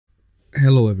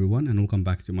Hello everyone and welcome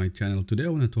back to my channel. Today I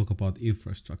want to talk about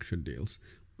infrastructure deals.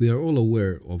 We are all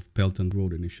aware of Belt and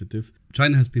Road Initiative.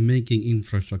 China has been making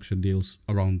infrastructure deals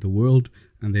around the world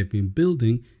and they've been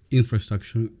building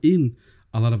infrastructure in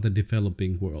a lot of the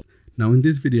developing world. Now in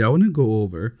this video I want to go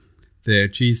over the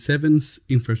G7's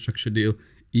infrastructure deal,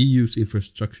 EU's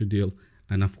infrastructure deal,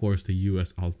 and of course the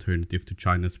US alternative to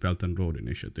China's Belt and Road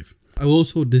Initiative. I will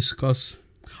also discuss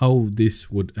how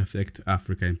this would affect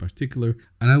Africa in particular,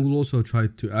 and I will also try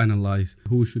to analyze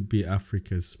who should be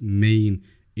Africa's main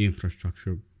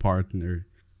infrastructure partner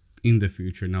in the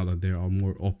future now that there are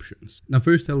more options. Now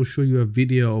first I will show you a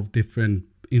video of different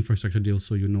infrastructure deals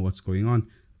so you know what's going on,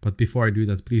 but before I do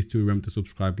that, please do remember to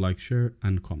subscribe, like, share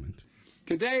and comment.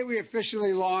 Today we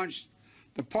officially launched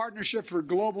the Partnership for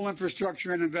Global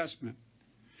Infrastructure and Investment.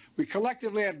 We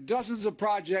collectively have dozens of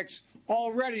projects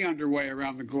already underway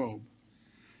around the globe.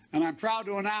 And I'm proud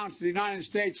to announce the United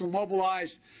States will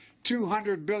mobilize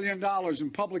 $200 billion in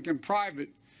public and private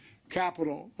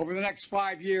capital over the next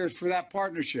 5 years for that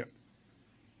partnership.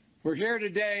 We're here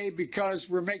today because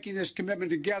we're making this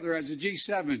commitment together as a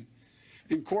G7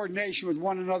 in coordination with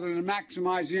one another to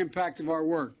maximize the impact of our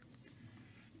work.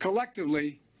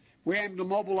 Collectively, we aim to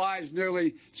mobilize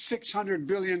nearly $600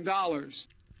 billion.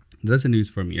 That's the news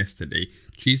from yesterday.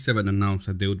 G7 announced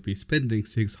that they would be spending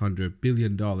 $600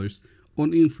 billion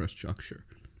on infrastructure.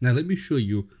 Now let me show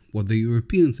you what the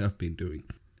Europeans have been doing.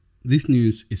 This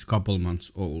news is a couple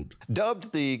months old.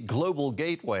 Dubbed the Global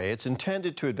Gateway, it's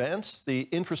intended to advance the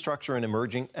infrastructure in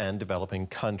emerging and developing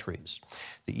countries.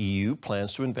 The EU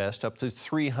plans to invest up to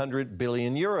 300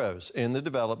 billion euros in the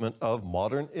development of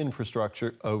modern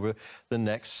infrastructure over the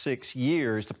next 6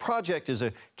 years. The project is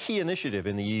a key initiative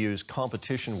in the EU's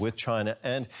competition with China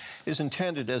and is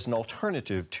intended as an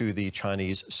alternative to the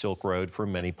Chinese Silk Road for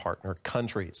many partner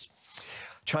countries.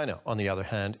 China, on the other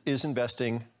hand, is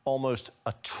investing almost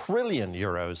 €1 trillion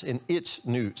in its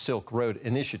new Silk Road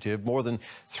initiative, more than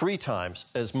 3 times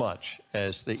as much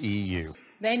as the EU.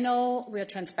 They know we are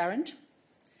transparent.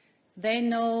 They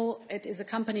know it is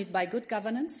accompanied by good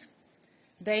governance.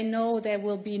 They know there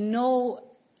will be no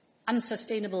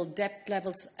unsustainable debt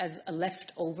levels as a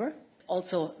leftover.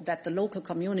 Also, that the local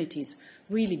communities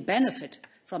really benefit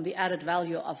from the added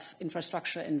value of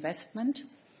infrastructure investment.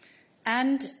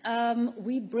 And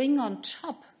we bring on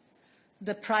top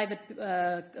the private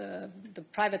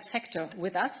sector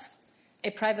with us, a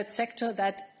private sector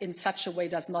that in such a way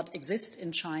does not exist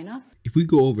in China. If we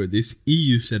go over this,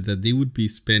 EU said that they would be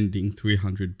spending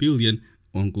 300 billion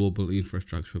on global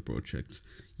infrastructure projects.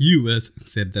 US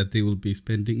said that they will be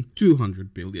spending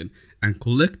 200 billion, and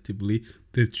collectively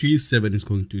the G7 is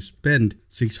going to spend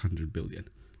 600 billion.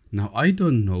 Now I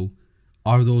don't know,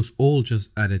 are those all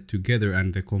just added together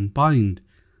and the combined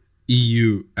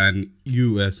EU and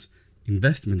US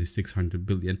investment is 600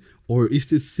 billion, or is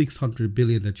this 600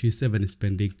 billion that G7 is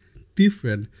spending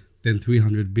different than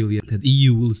 300 billion that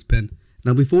EU will spend?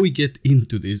 Now before we get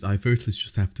into this, I firstly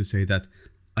just have to say that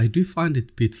I do find it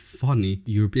a bit funny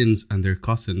Europeans and their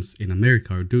cousins in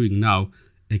America are doing now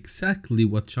exactly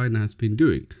what China has been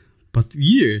doing. But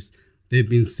years they've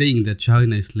been saying that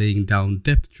China is laying down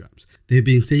debt traps. They've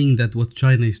been saying that what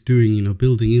China is doing,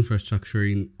 building infrastructure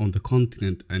on the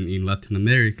continent and in Latin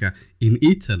America, in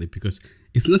Italy, because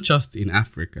it's not just in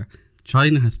Africa.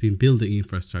 China has been building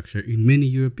infrastructure in many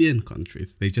European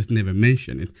countries. They just never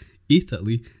mention it.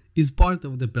 Italy is part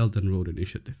of the Belt and Road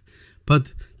Initiative.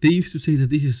 But they used to say that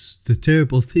this is the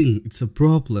terrible thing, it's a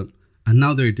problem. And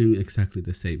now they're doing exactly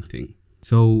the same thing.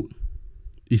 So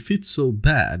if it's so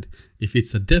bad, if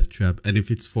it's a debt trap, and if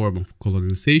it's a form of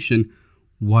colonization,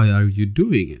 why are you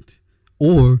doing it?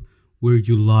 Or were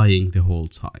you lying the whole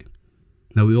time?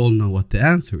 Now we all know what the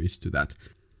answer is to that.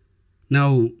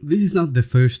 Now, this is not the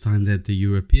first time that the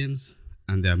Europeans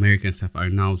and the Americans have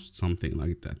announced something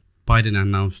like that. Biden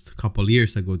announced a couple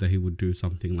years ago that he would do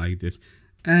something like this,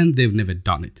 and they've never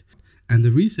done it. And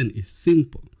the reason is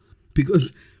simple,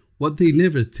 because what they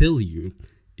never tell you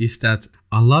is that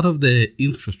a lot of the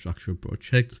infrastructure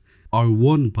projects are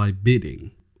won by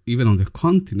bidding. Even on the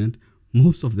continent,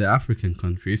 most of the African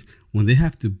countries, when they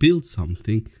have to build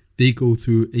something, they go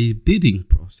through a bidding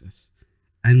process.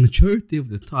 And majority of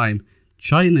the time,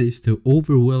 China is the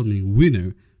overwhelming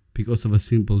winner because of a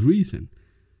simple reason.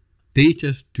 They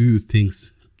just do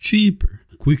things cheaper,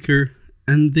 quicker,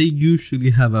 and they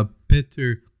usually have a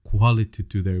better quality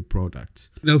to their products.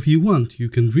 Now, if you want, you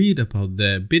can read about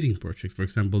the bidding projects. For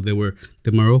example, there were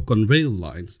the Moroccan rail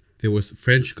lines. There was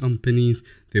French companies,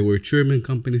 there were German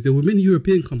companies, there were many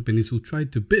European companies who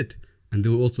tried to bid, and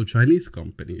there were also Chinese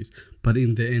companies. But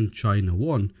in the end, China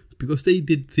won because they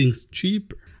did things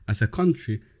cheaper. As a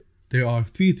country, there are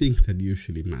three things that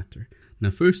usually matter.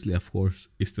 Now, firstly, of course,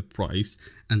 is the price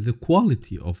and the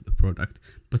quality of the product.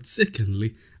 But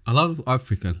secondly, a lot of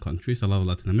African countries, a lot of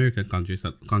Latin American countries,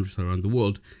 countries around the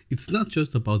world, it's not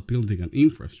just about building an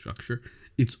infrastructure,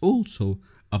 it's also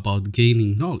about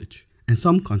gaining knowledge. And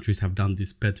some countries have done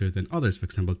this better than others. For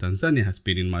example, Tanzania has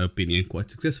been, in my opinion, quite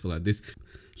successful at this.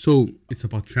 So it's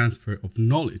about transfer of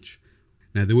knowledge.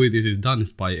 Now, the way this is done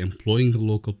is by employing the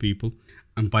local people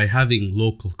and by having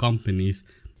local companies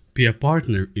be a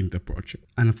partner in the project.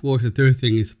 And of course, the third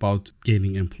thing is about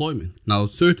gaining employment. Now,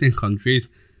 certain countries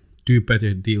do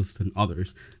better deals than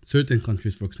others. Certain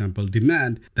countries, for example,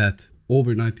 demand that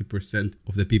over 90%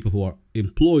 of the people who are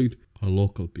employed are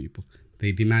local people.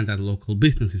 They demand that local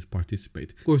businesses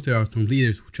participate. Of course, there are some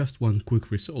leaders who just want quick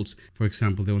results. For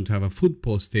example, they want to have a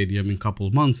football stadium in a couple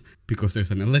of months because there's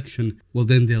an election. Well,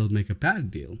 then they'll make a bad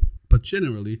deal. But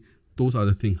generally, those are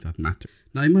the things that matter.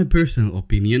 Now, in my personal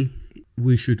opinion,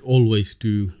 we should always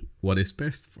do what is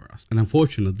best for us. And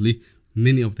unfortunately,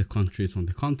 many of the countries on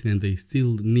the continent, they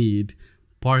still need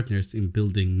partners in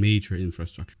building major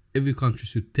infrastructure. Every country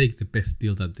should take the best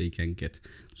deal that they can get.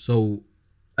 So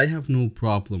I have no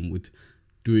problem with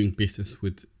doing business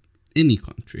with any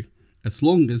country, as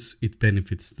long as it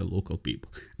benefits the local people,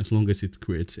 as long as it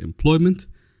creates employment,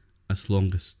 as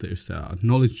long as there's a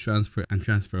knowledge transfer and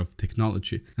transfer of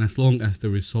technology, and as long as the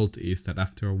result is that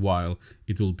after a while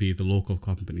it will be the local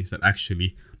companies that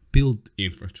actually build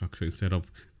infrastructure instead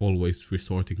of always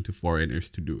resorting to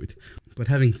foreigners to do it. But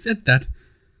having said that,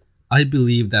 I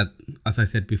believe that, as I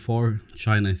said before,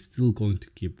 China is still going to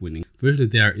keep winning. Firstly,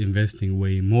 they are investing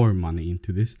way more money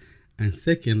into this, and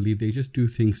secondly, they just do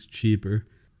things cheaper.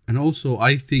 And also,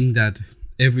 I think that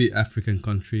every African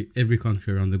country, every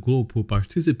country around the globe who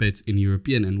participates in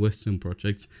European and Western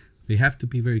projects, they have to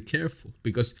be very careful,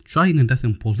 because China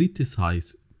doesn't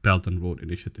politicize Belt and Road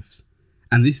initiatives.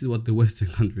 And this is what the Western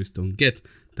countries don't get,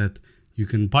 that you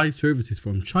can buy services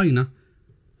from China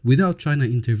without China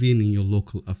intervening in your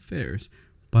local affairs.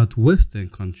 But Western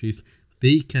countries,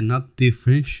 they cannot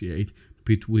differentiate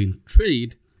between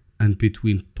trade and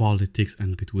between politics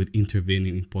and between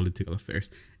intervening in political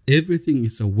affairs. Everything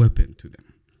is a weapon to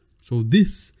them. So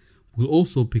this will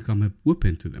also become a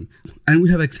weapon to them. And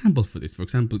we have examples for this. For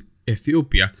example,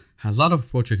 Ethiopia has a lot of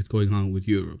projects going on with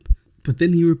Europe. But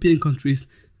then European countries,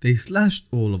 they slashed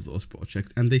all of those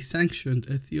projects and they sanctioned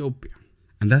Ethiopia.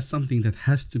 And that's something that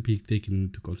has to be taken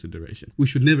into consideration. We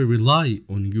should never rely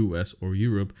on US or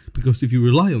Europe, because if you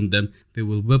rely on them, they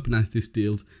will weaponize these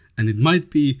deals. And it might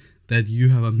be that you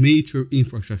have a major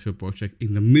infrastructure project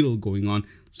in the middle going on,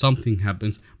 something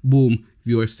happens, boom,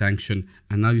 you are sanctioned,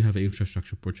 and now you have an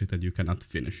infrastructure project that you cannot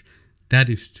finish. That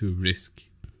is too risky.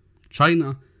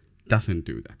 China doesn't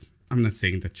do that. I'm not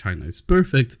saying that China is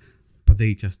perfect, but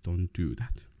they just don't do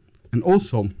that. And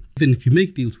also, even if you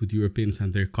make deals with Europeans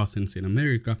and their cousins in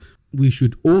America, we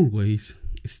should always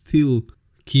still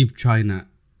keep China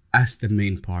as the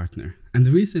main partner. And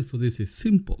the reason for this is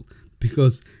simple,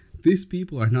 because these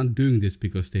people are not doing this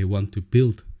because they want to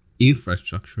build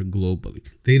infrastructure globally.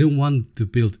 They don't want to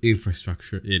build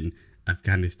infrastructure in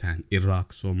Afghanistan,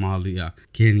 Iraq, Somalia,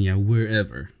 Kenya,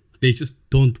 wherever. They just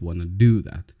don't want to do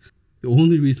that. The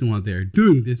only reason why they are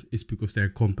doing this is because they are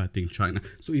combating China.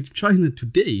 So if China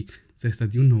today says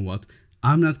that, you know what,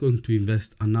 I'm not going to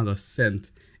invest another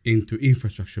cent into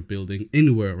infrastructure building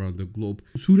anywhere around the globe,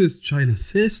 as soon as China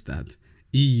says that,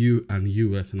 EU and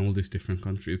US and all these different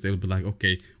countries, they'll be like,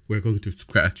 okay, we're going to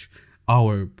scratch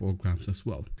our programs as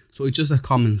well. So it's just a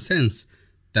common sense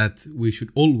that we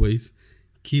should always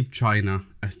keep China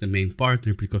as the main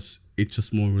partner, because it's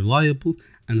just more reliable.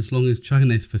 And as long as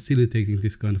China is facilitating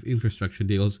this kind of infrastructure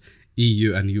deals,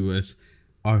 EU and US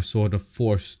are sort of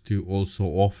forced to also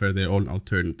offer their own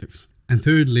alternatives. And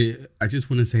thirdly, I just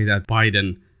want to say that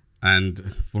Biden and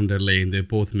von der Leyen, they're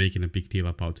both making a big deal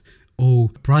about,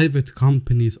 oh, private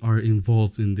companies are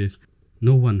involved in this.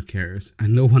 No one cares,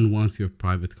 and no one wants your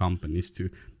private companies to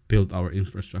build our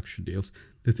infrastructure deals.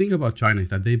 The thing about China is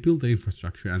that they build the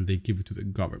infrastructure and they give it to the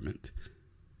government.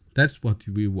 That's what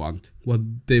we want. What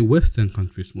the Western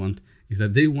countries want is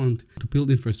that they want to build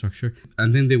infrastructure,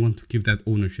 and then they want to give that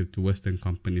ownership to Western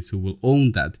companies who will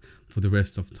own that for the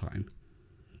rest of time.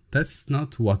 That's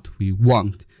not what we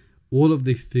want. All of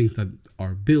these things that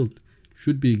are built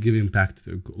should be given back to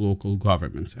the local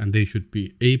governments, and they should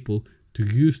be able to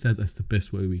use that as the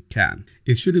best way we can.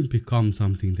 It shouldn't become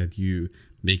something that you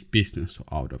make business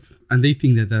out of. And they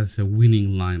think that that's a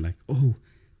winning line, like, oh,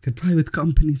 the private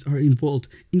companies are involved.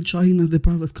 In China, the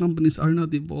private companies are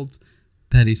not involved.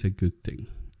 That is a good thing.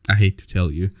 I hate to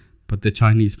tell you, but the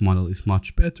Chinese model is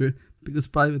much better, because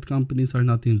private companies are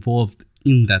not involved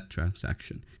in that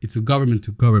transaction. It's a government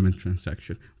to government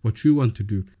transaction. What you want to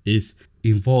do is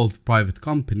involve private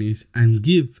companies and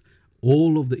give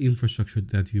all of the infrastructure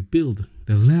that you build,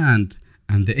 the land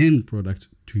and the end product,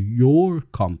 to your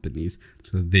companies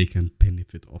so that they can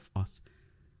benefit off us.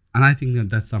 And I think that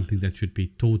that's something that should be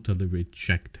totally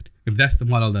rejected. If that's the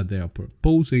model that they are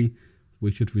proposing,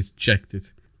 we should reject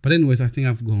it. But anyways, I think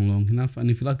I've gone long enough. And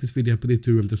if you like this video, please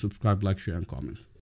do remember to subscribe, like, share and comment.